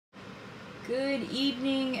Good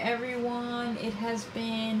evening, everyone. It has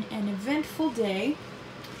been an eventful day.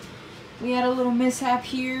 We had a little mishap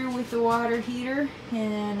here with the water heater,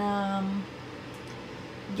 and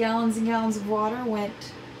gallons and gallons of water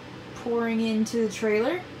went pouring into the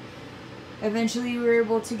trailer. Eventually, we were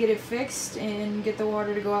able to get it fixed and get the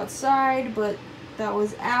water to go outside, but that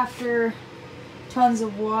was after tons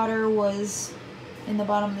of water was in the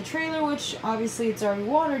bottom of the trailer, which obviously it's already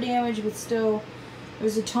water damage, but still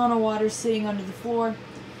there's a ton of water sitting under the floor.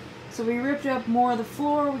 So we ripped up more of the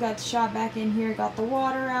floor, we got the shop back in here, got the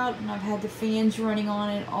water out, and I've had the fans running on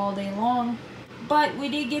it all day long. But we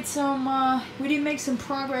did get some, we did make some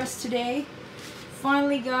progress today.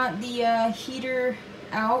 Finally got the heater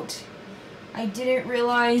out. I didn't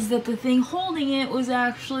realize that the thing holding it was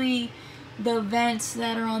actually the vents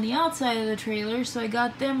that are on the outside of the trailer, so I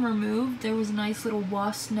got them removed. There was a nice little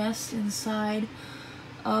wasp nest inside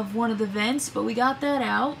of one of the vents, but we got that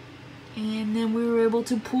out, and then we were able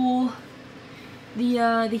to pull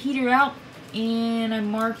the heater out, and I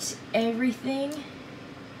marked everything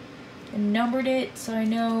and numbered it so I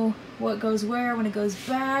know what goes where when it goes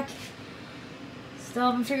back.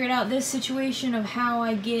 Still haven't figured out this situation of how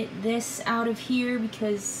I get this out of here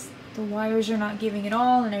because the wires are not giving at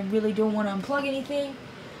all, and I really don't want to unplug anything.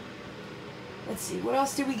 Let's see, what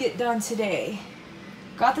else did we get done today?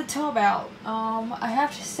 Got the tub out. I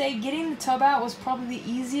have to say, getting the tub out was probably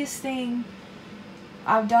the easiest thing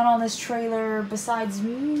I've done on this trailer, besides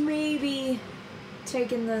maybe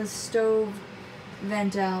taking the stove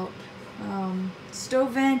vent out.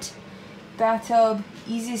 Stove vent, bathtub,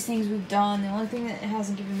 easiest things we've done. The only thing that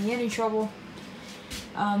hasn't given me any trouble.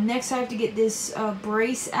 Next I have to get this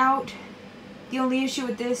brace out. The only issue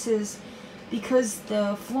with this is because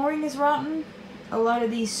the flooring is rotten, a lot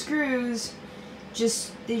of these screws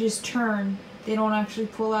they just turn. They don't actually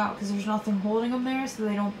pull out because there's nothing holding them there, so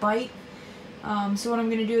they don't bite. So what I'm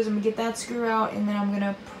going to do is I'm going to get that screw out, and then I'm going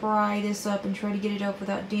to pry this up and try to get it up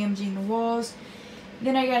without damaging the walls.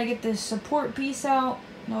 Then I got to get this support piece out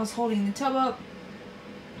that was holding the tub up.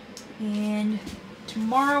 And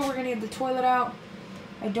tomorrow we're going to get the toilet out.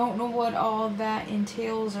 I don't know what all of that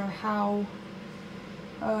entails or how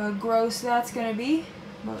gross that's going to be,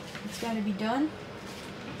 but it's going to be done.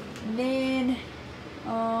 And then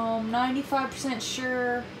 95%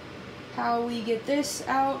 sure how we get this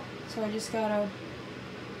out, so I just gotta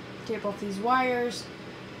tape off these wires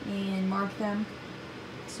and mark them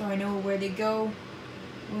so I know where they go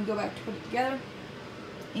when we go back to put it together.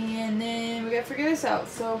 And then we gotta figure this out.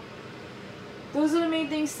 So those are the main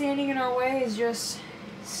things standing in our way, is just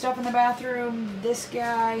stuff in the bathroom, this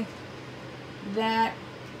guy, that,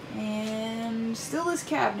 and still this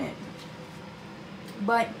cabinet.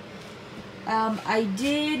 But I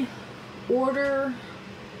did order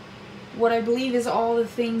what I believe is all the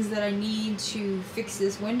things that I need to fix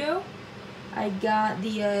this window. I got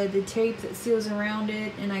the tape that seals around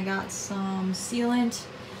it, and I got some sealant.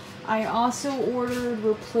 I also ordered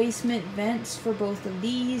replacement vents for both of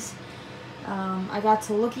these. I got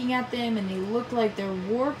to looking at them, and they look like they're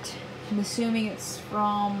warped. I'm assuming it's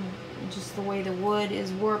from just the way the wood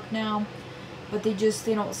is warped now. But they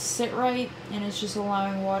don't sit right, and it's just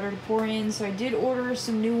allowing water to pour in. So I did order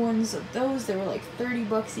some new ones of those. They were like 30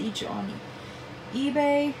 bucks each on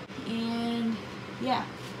eBay, and yeah.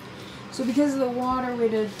 So because of the water, we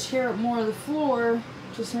had to tear up more of the floor,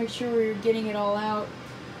 just to make sure we were getting it all out.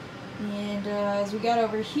 And as we got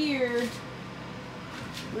over here,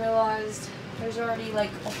 realized there's already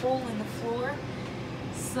like a hole in the floor.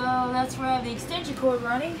 So that's where I have the extension cord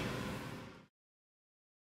running.